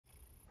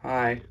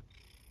Hi.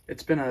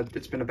 It's been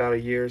about a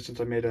year since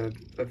I made a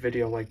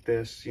video like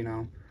this, you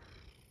know,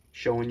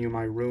 showing you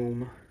my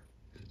room,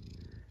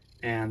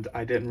 and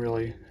I didn't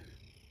really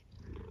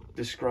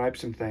describe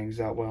some things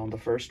that well in the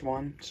first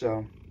one,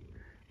 so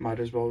might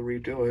as well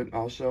redo it.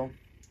 Also,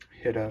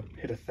 hit a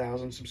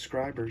 1,000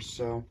 subscribers,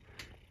 so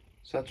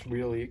that's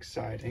really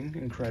exciting.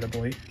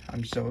 Incredibly,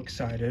 I'm so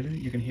excited.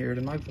 You can hear it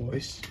in my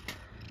voice.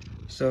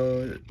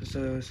 So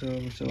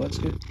let's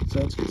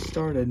get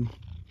started.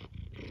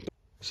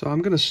 So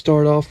I'm gonna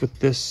start off with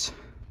this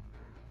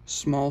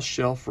small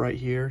shelf right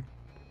here.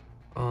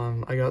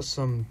 I got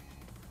some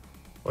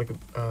like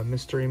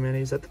mystery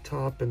minis at the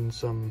top and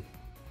some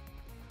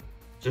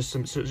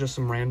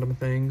random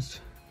things.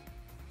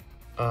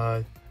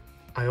 I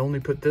only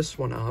put this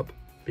one up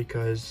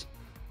because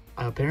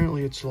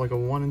apparently it's like a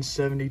 1 in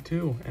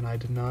 72, and I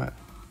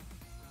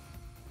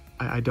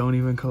don't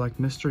even collect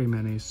mystery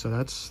minis, so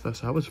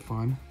that was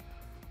fun.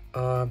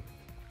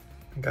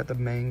 Got the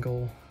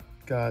Mangle,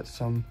 got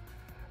some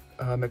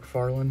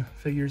McFarlane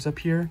figures up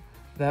here.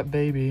 That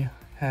baby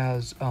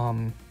has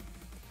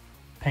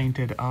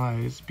painted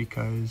eyes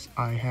because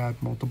I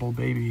had multiple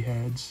baby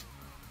heads,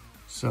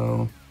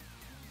 so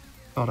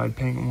thought I'd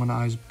paint one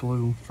eye's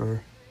blue for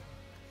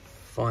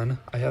fun.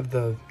 I have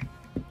the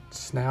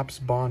Snaps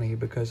Bonnie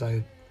because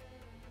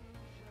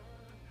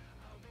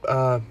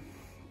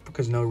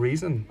because no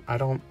reason.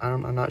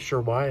 I'm not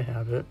sure why I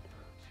have it.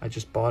 I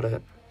just bought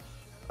it.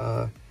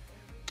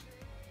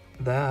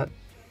 That's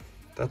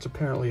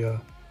apparently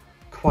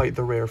quite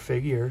the rare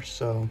figure,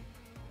 so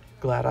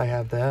glad I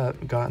have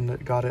that. Got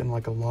it in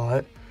like a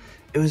lot.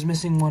 It was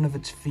missing one of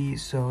its feet,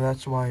 so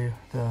that's why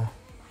the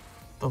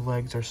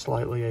legs are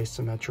slightly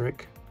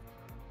asymmetric.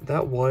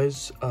 That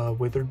was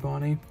Withered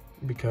Bonnie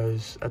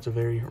because that's a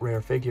very rare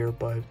figure,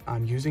 but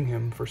I'm using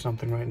him for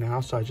something right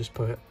now, so I just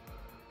put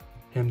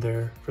him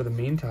there for the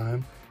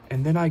meantime.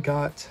 And then I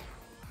got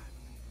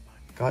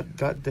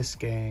this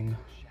gang.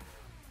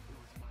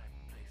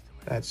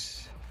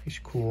 He's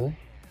cool.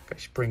 Got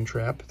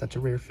Springtrap. That's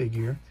a rare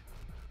figure.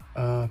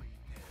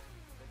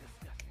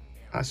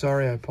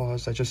 Sorry I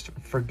paused. I just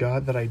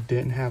forgot that I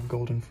didn't have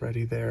Golden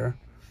Freddy there.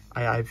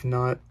 I've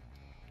not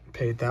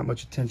paid that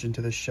much attention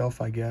to this shelf,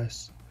 I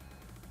guess.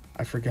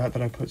 I forgot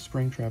that I put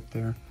Springtrap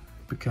there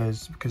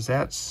because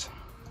it's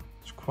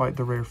quite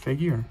the rare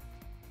figure.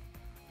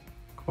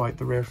 Quite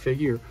the rare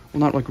figure. Well,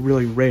 not like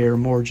really rare,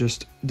 more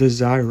just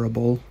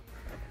desirable.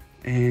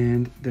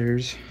 And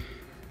there's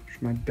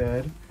my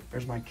bed.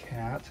 There's my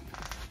cat.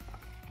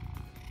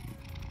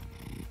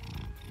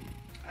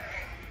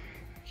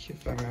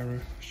 If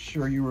I'm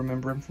sure you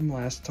remember him from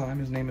last time,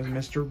 his name is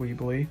Mr.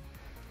 Weebly.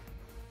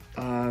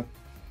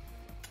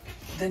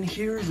 Then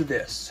here's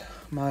this,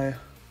 my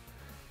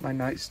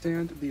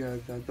nightstand, the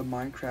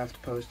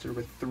Minecraft poster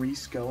with 3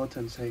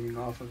 skeletons hanging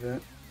off of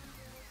it.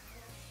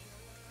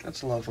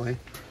 That's lovely.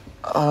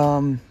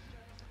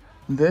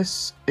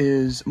 This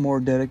is more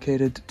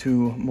dedicated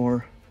to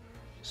more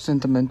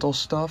sentimental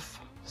stuff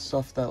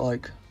that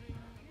like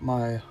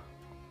my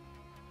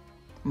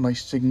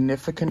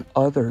significant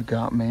other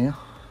got me,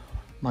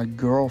 my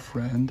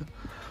girlfriend,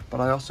 but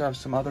I also have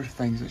some other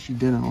things that she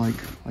didn't like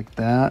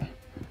that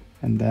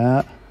and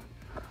that.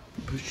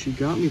 But she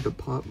got me the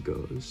Pop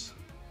Goes,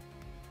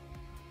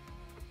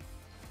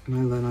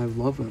 and I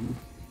love him.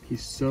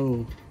 He's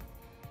so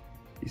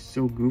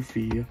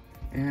goofy.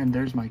 And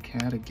there's my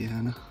cat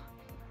again.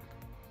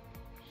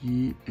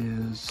 He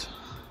is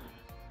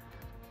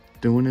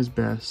doing his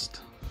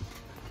best.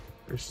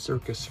 There's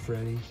Circus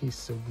Freddy. He's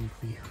so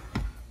goofy.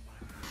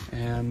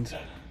 And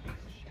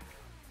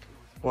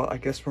well, I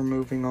guess we're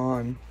moving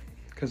on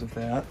because of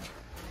that.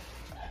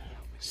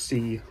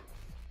 See,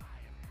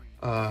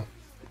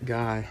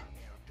 guy,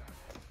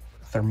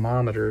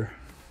 thermometer,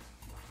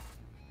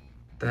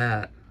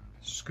 that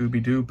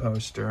Scooby-Doo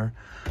poster.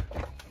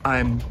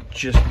 I'm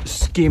just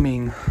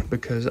skimming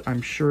because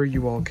I'm sure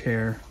you all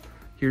care.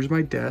 Here's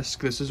my desk.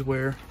 This is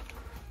where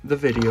the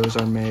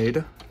videos are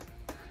made,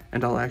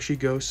 and I'll actually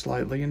go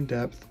slightly in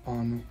depth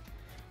on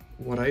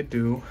what I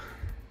do.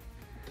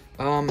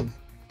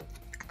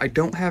 I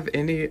don't have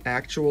any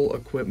actual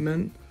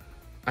equipment.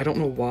 I don't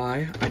know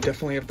why. I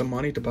definitely have the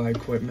money to buy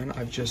equipment.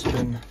 I've just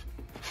been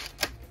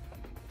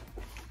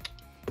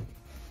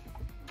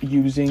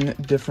using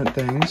different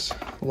things.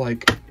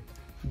 Like,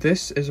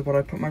 this is what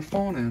I put my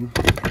phone in.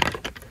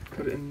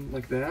 Put it in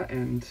like that,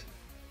 and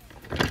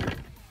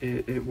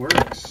it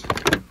works.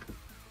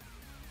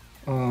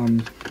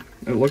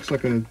 It looks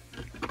like a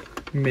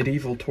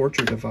medieval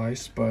torture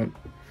device, but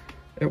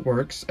it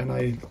works. And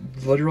I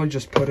literally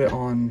just put it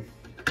on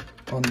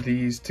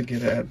these to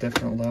get it at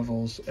different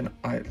levels, and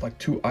I like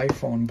 2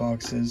 iPhone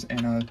boxes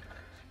and a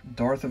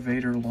Darth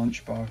Vader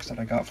lunchbox that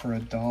I got for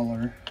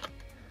 $1.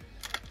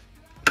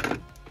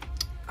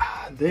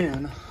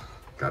 Then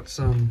got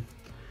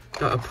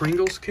a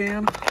Pringles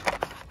can,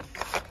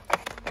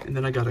 and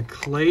then I got a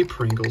clay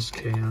Pringles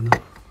can.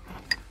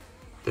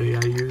 I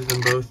use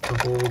them both to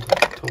hold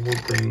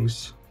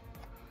things.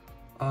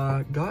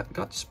 Got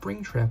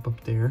Springtrap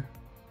up there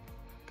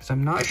because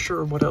I'm not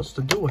sure what else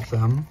to do with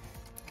them.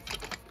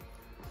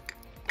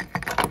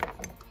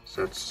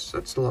 So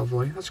that's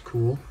lovely. That's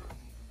cool.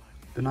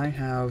 Then I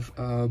have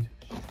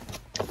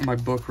my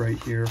book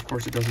right here. Of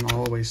course, it doesn't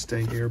always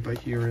stay here, but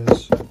here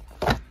is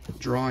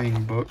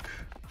drawing book.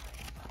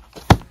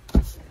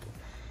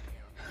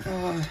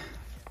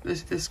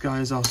 This guy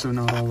is also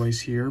not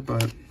always here,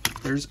 but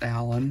there's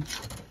Alan.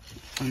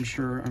 I'm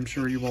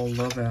sure you all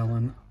love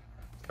Alan.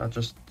 Got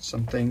just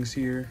some things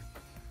here.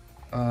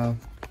 Got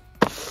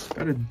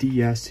a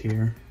DS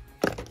here.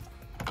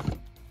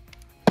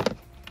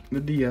 The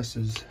DS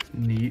is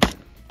neat.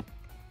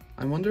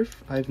 I wonder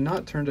if I've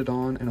not turned it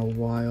on in a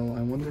while.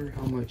 I wonder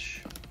how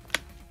much.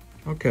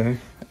 Okay,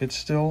 it's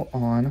still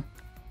on.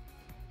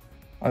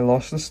 I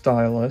lost the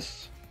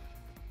stylus,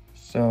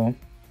 so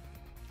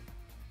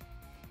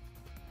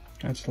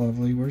that's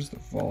lovely. Where's the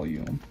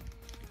volume?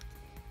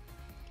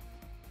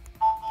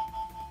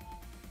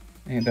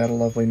 Ain't that a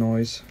lovely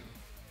noise?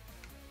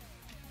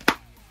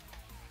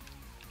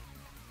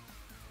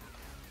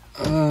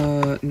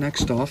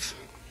 Next off,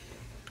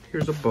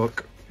 here's a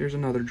book. Here's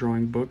another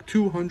drawing book.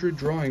 200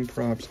 drawing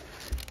props.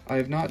 I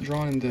have not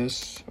drawn in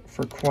this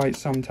for quite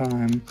some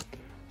time.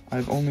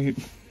 I've only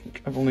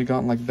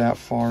gotten like that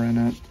far in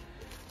it.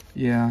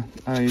 Yeah,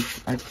 I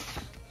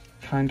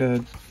kind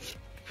of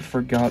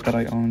forgot that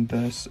I owned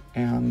this,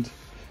 and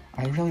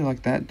I really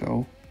like that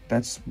though.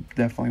 That's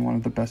definitely one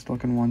of the best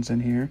looking ones in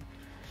here.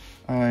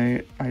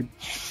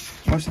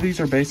 Most of these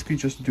are basically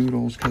just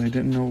doodles because I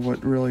didn't know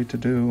what really to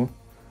do.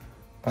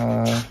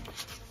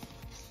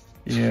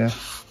 Yeah.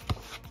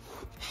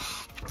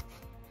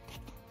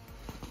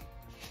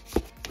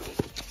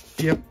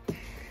 Yep.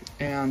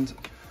 And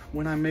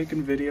when I'm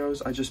making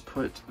videos, I just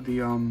put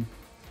the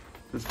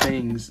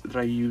things that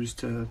I use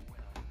to,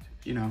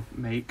 you know,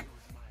 make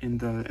in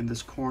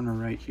this corner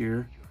right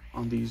here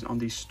on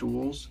these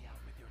stools.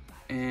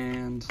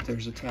 And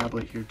there's a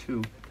tablet here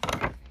too.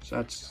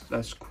 So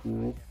that's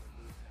cool.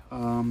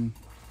 And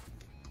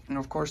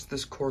of course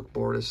this cork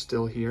board is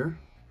still here.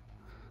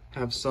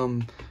 Have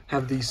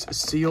these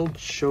sealed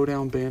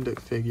Showdown Bandit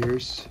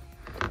figures.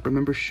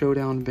 Remember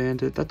Showdown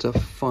Bandit? That's a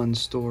fun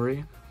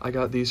story. I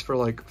got these for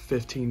like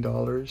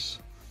 $15.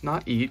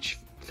 Not each,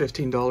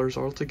 $15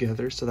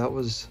 altogether. So that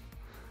was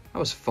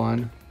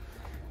fun.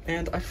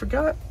 And I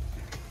forgot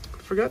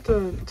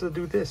to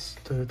do this,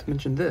 to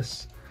mention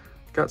this.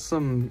 Got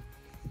some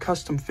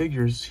custom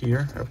figures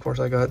here. Of course,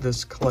 I got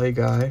this clay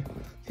guy.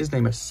 His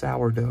name is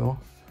Sourdough.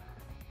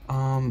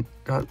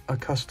 Got a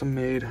custom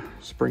made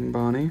Spring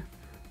Bonnie,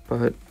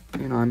 but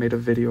you know, I made a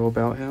video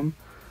about him.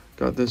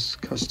 Got this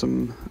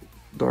custom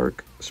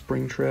dark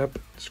Spring Trap,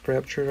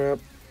 Scrap Trap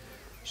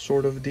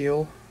sort of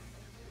deal.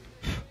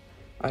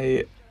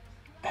 I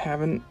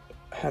haven't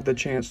had the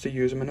chance to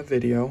use him in a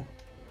video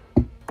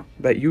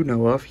that you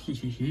know of.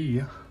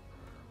 Then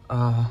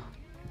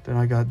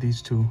I got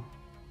these two.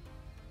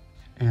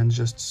 And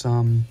just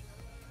some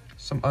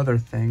other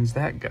things.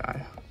 That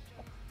guy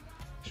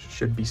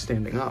should be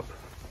standing up,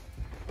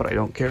 but I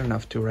don't care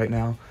enough to right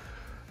now.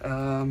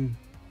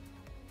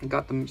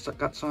 Got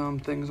some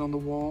things on the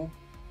wall.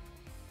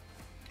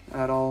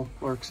 That all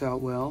works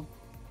out well.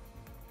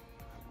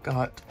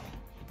 Got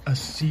a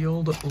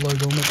sealed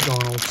Lego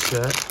McDonald's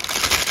set.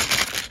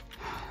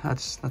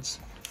 That's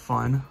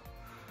fun.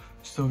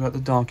 Still got the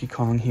Donkey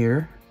Kong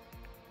here.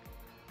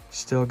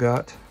 Still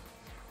got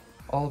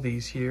all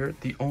these here.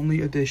 The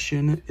only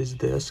addition is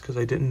this, because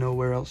I didn't know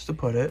where else to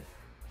put it.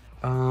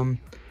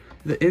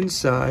 The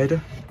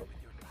inside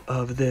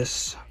of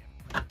this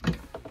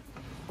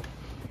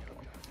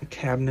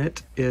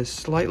cabinet is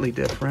slightly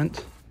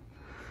different.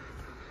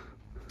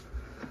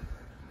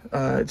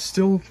 It's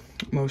still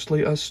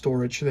mostly a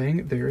storage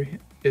thing. There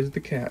is the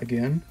cat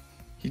again.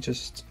 He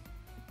just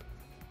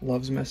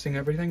loves messing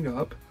everything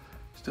up.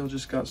 Still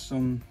just got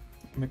some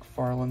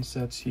McFarlane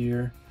sets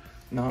here.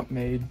 Not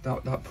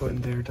put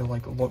in there to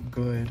like look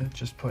good,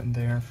 just put in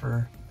there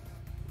for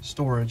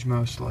storage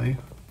mostly.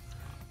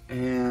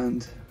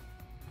 And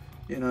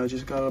you know,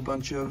 just got a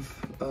bunch of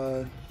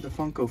the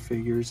Funko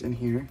figures in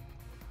here.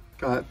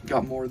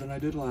 Got more than I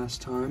did last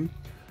time.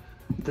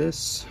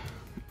 This,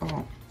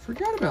 oh,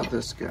 forgot about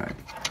this guy.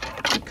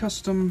 A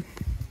custom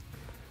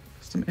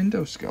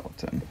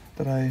endoskeleton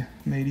that I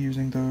made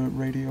using the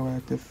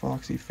radioactive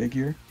Foxy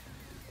figure.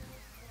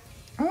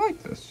 I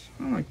like this.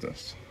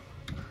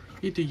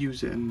 Need to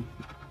use it in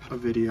a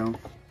video.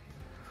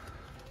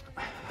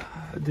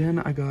 Then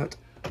I got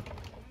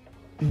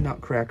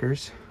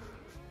nutcrackers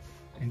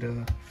and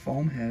a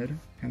foam head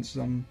and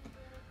some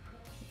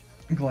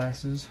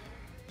glasses,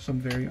 some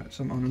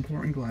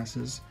unimportant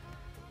glasses.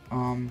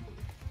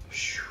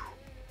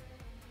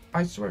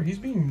 I swear he's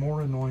being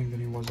more annoying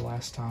than he was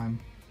last time.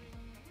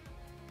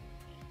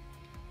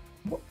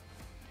 What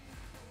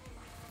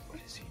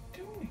is he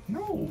doing?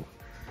 No,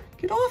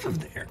 get off of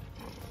there.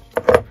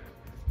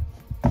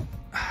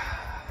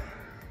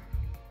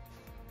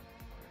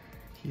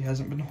 He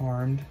hasn't been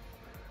harmed.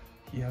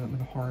 He hasn't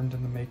been harmed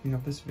in the making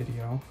of this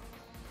video.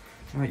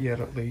 Not yet,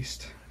 at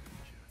least.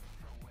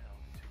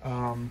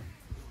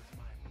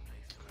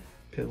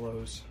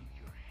 Pillows,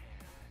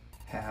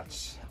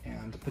 hats,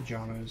 and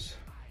pajamas.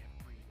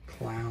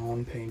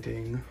 clown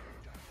painting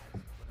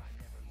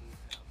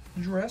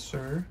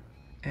dresser,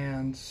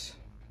 and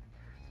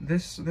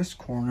this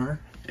corner,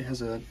 it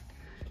has a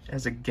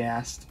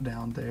ghast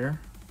down there.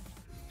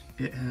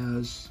 It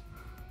has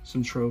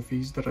some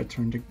trophies that I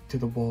turned to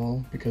the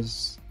wall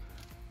because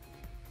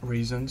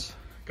reasons.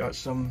 Got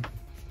some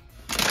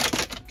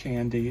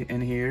candy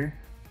in here,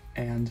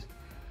 and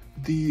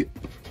the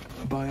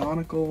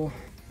Bionicle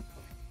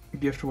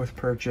gift with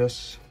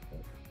purchase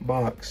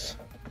box,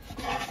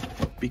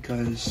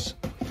 because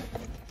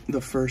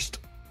the first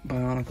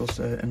Bionicle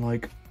set in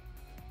like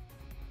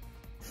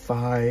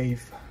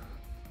 5-6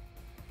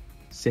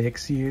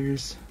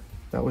 years.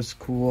 That was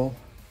cool.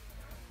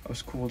 That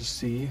was cool to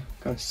see.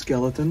 Got a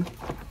skeleton,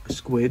 a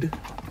squid,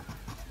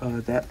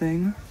 that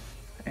thing,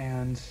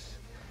 and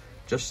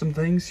just some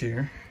things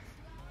here.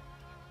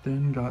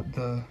 Then got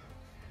the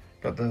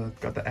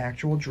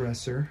actual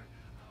dresser.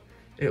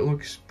 It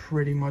looks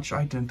pretty much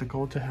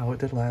identical to how it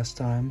did last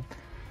time,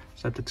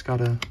 except it's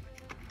got a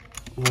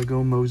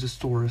Lego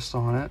Mosasaurus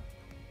on it.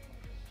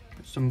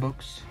 Some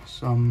books,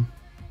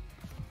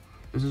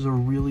 this is a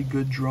really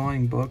good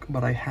drawing book,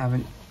 but I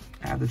haven't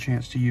had the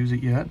chance to use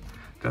it yet.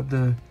 Got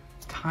the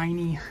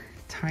tiny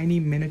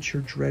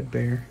miniature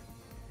Dreadbear,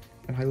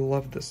 and I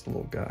love this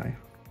little guy.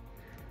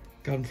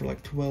 Got him for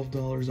like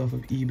 $12 off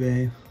of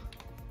eBay.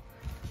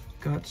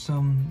 Got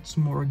some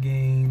more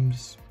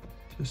games,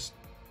 just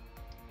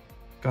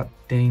got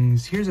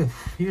things. Here's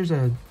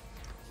a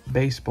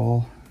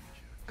baseball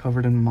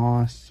covered in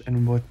moss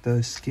and with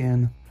the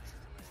skin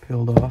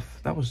peeled off.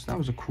 That was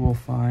a cool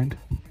find.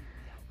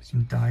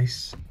 Some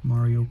dice,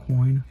 Mario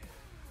coin.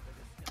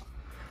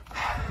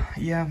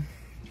 Yeah,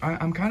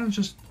 I'm kind of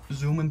just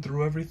zooming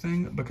through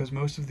everything because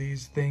most of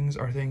these things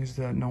are things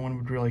that no one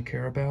would really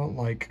care about,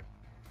 like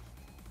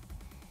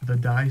the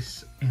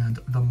dice and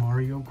the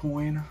Mario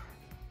coin.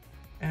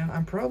 And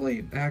I'm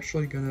probably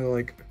actually gonna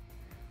like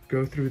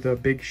go through the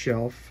big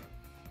shelf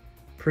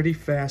pretty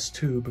fast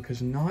too,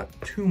 because not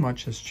too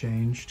much has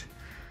changed.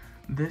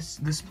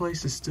 This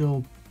place is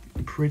still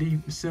pretty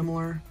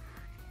similar.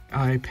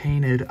 I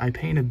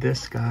painted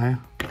this guy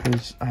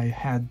because I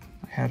had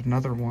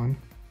another one,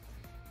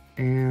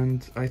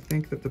 and I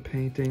think that the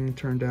painting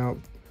turned out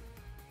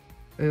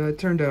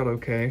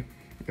okay.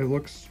 It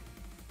looks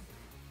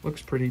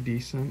pretty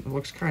decent. It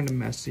looks kind of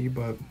messy,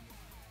 but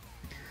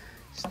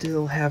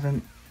still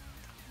haven't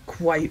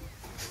quite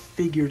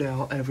figured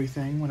out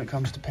everything when it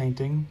comes to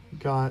painting.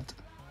 Got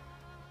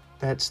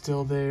that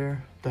still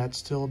there, that's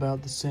still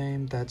about the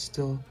same, that's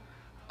still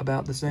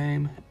about the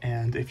same,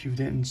 and if you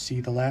didn't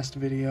see the last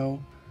video,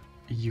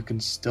 you can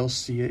still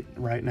see it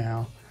right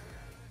now.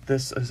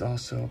 This is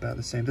also about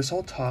the same. This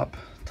whole top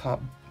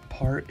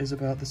part is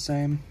about the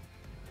same.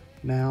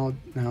 Now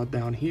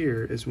down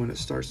here is when it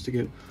starts to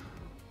get...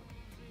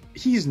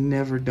 He's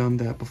never done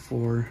that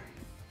before.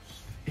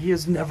 He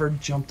has never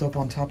jumped up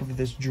on top of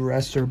this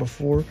dresser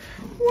before.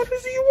 What are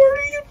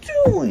you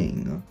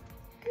doing?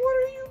 What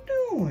are you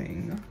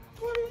doing?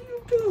 What are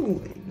you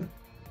doing?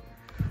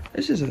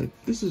 This is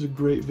a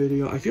great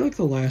video. I feel like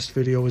the last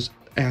video was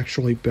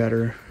actually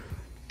better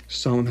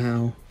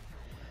somehow.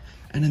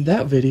 And in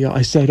that video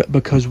I said,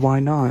 because why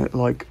not,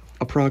 like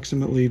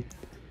approximately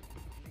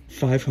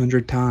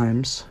 500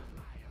 times.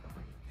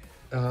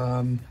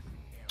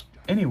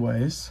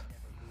 Anyways,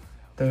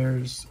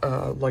 there's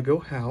a Lego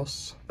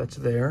house that's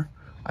there.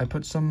 I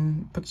put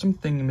some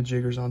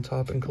thingamajiggers on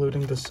top,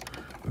 including this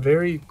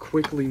very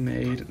quickly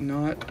made,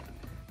 not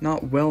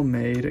well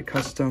made,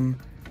 custom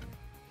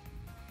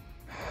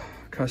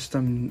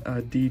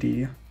Dee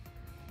Dee.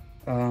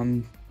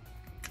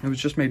 It was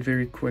just made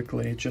very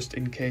quickly, just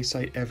in case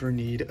I ever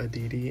need a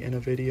Dee Dee in a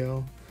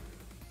video,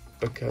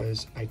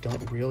 because I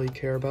don't really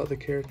care about the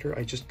character.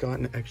 I just got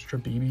an extra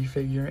BB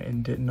figure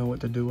and didn't know what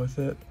to do with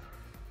it.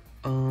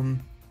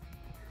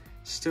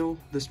 Still,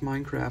 this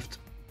Minecraft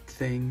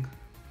thing,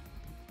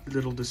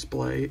 little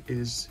display,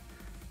 is,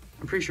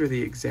 I'm pretty sure,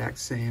 the exact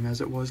same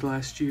as it was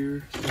last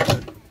year. So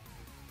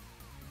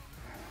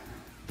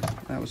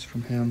that was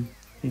from him.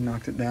 He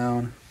knocked it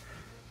down.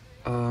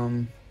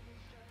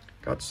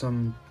 Got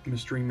some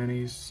mystery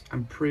minis.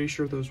 I'm pretty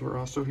sure those were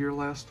also here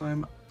last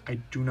time. I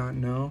do not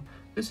know.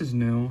 This is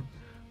new.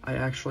 I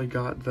actually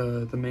got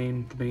the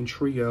main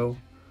trio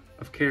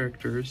of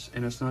characters,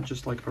 and it's not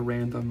just like a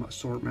random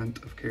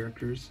assortment of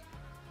characters.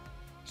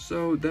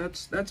 So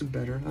that's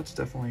better. That's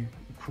definitely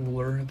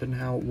cooler than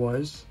how it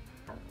was.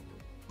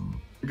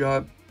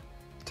 Got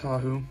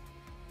Tahu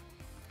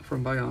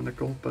from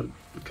Bionicle, but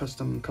a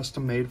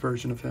custom made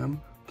version of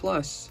him.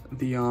 Plus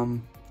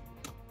the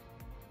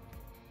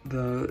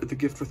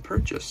gift with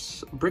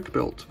purchase brick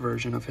built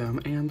version of him,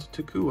 and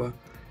Takua.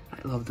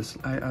 I love this.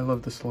 I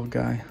love this little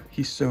guy.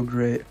 He's so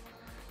great.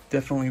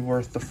 Definitely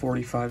worth the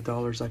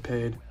 $45 I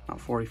paid. Not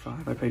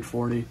 45. I paid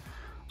 40.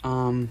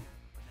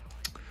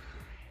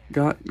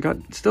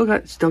 Still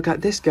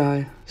got this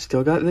guy.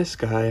 Still got this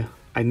guy.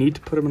 I need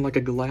to put him in like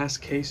a glass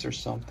case or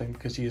something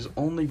because he is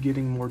only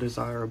getting more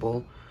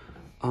desirable.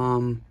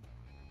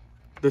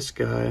 This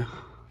guy.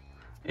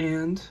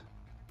 And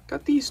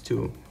got these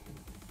two.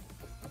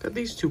 got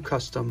these two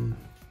custom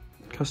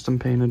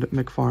painted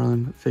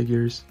McFarlane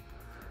figures.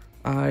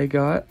 I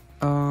got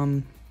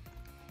a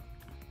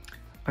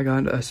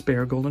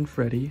spare Golden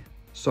Freddy,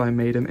 so I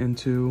made him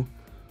into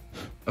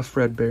a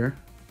Fredbear.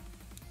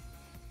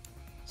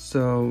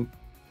 So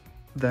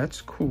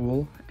that's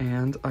cool.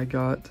 And I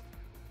got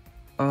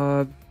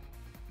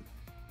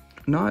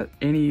not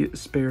any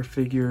spare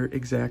figure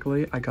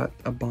exactly. I got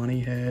a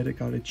Bonnie head, I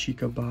got a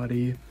Chica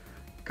body,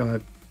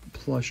 got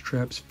Plush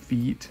Trap's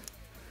feet,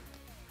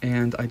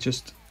 and I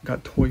just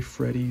got Toy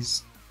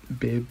Freddy's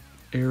bib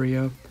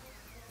area,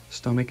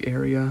 stomach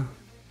area.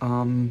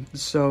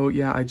 So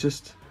yeah, I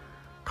just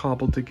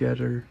cobbled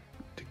together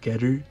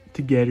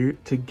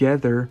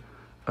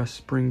a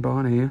Spring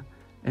Bonnie,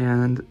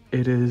 and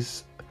it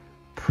is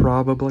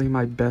probably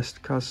my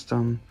best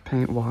custom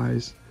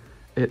paint-wise.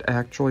 It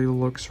actually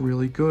looks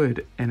really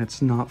good, and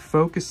it's not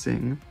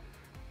focusing.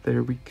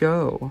 There we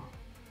go.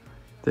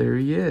 There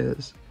he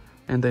is.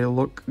 And they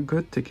look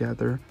good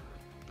together.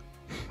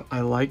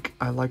 I like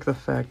the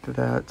fact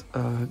that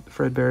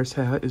Fredbear's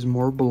hat is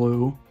more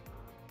blue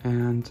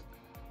and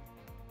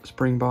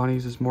Spring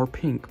Bonnie's is more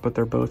pink, but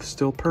they're both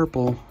still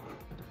purple.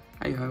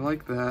 Hey, I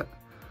like that.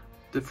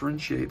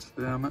 Differentiates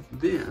them.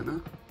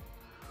 Then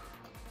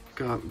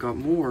got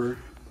more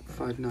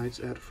Five Nights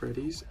at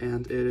Freddy's,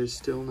 and it is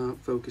still not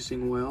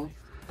focusing well.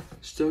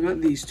 Still got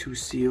these two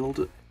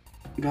sealed.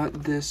 Got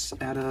this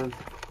at a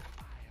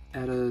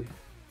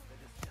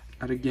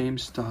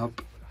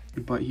GameStop,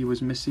 but he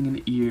was missing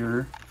an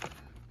ear,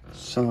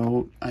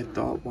 so I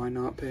thought, why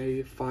not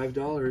pay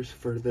 $5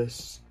 for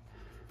this?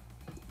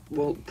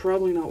 Well,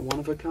 probably not one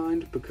of a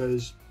kind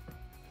because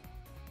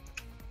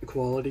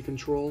quality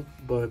control,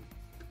 but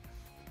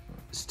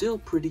still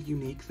pretty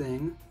unique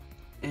thing.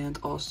 And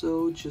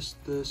also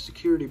just the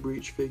security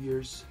breach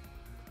figures,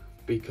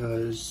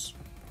 because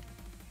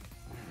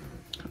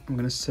I'm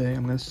gonna say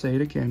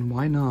it again,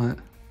 why not?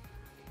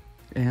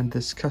 And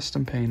this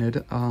custom painted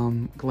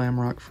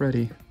Glamrock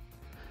Freddy,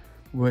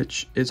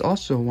 which is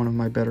also one of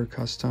my better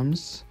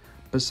customs.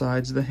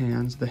 Besides the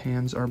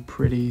hands are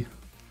pretty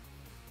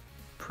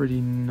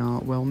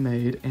not well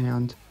made,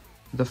 and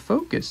the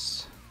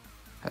focus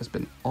has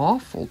been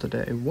awful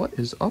today. What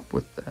is up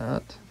with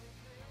that?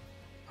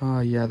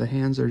 Yeah, the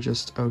hands are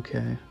just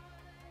okay.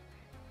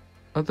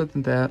 Other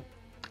than that,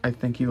 I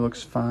think he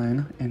looks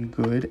fine and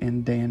good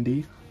and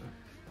dandy.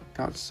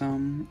 Got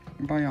some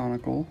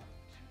Bionicle,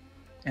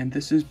 and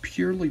this is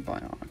purely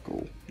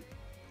Bionicle.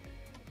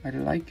 I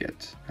like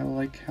it. I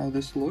like how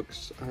this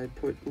looks. I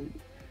put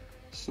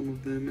some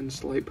of them in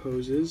slight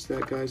poses.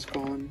 That guy's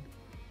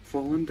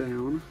fallen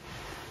down.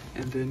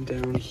 And then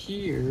down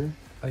here,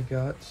 I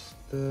got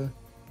the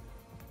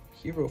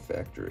Hero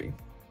Factory.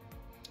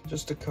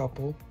 Just a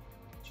couple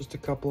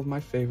of my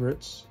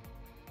favorites,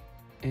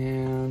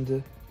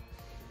 and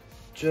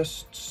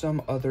just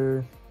some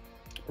other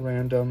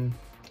random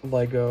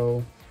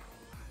Lego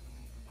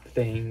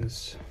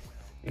things,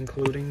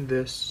 including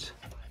this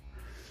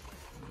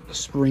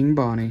Spring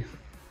Bonnie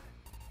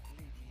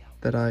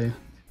that I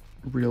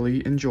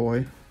really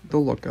enjoy the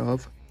look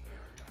of,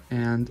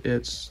 and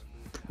it's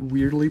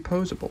weirdly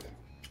posable.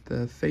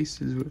 The face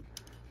is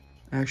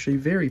actually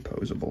very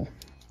posable.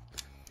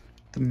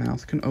 The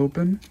mouth can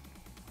open,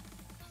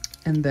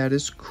 and that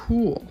is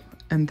cool.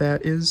 And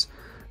that is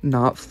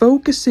not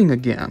focusing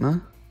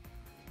again.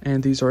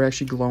 And these are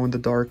actually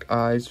glow-in-the-dark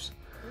eyes,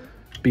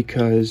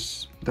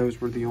 because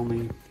those were the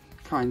only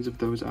kinds of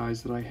those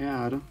eyes that I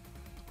had.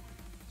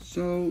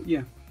 So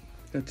yeah,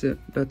 that's it.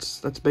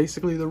 That's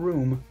basically the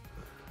room.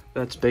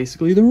 That's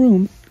basically the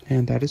room,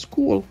 and that is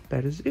cool.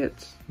 That is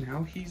it.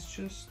 Now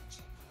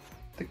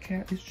the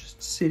cat is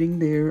just sitting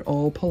there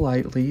all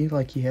politely,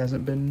 like he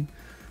hasn't been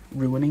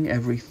ruining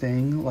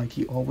everything, like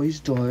he always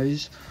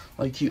does.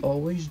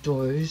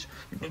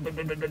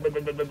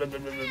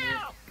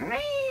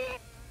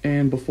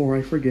 And before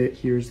I forget,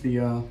 here's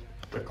the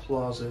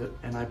closet,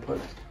 and I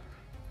put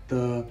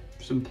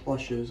some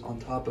plushes on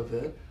top of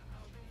it,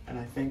 and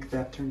I think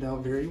that turned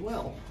out very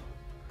well.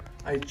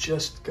 I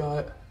just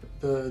got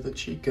the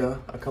Chica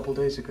a couple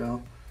days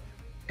ago,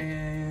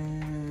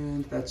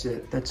 and that's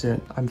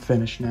it. I'm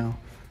finished now.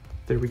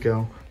 There we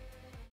go.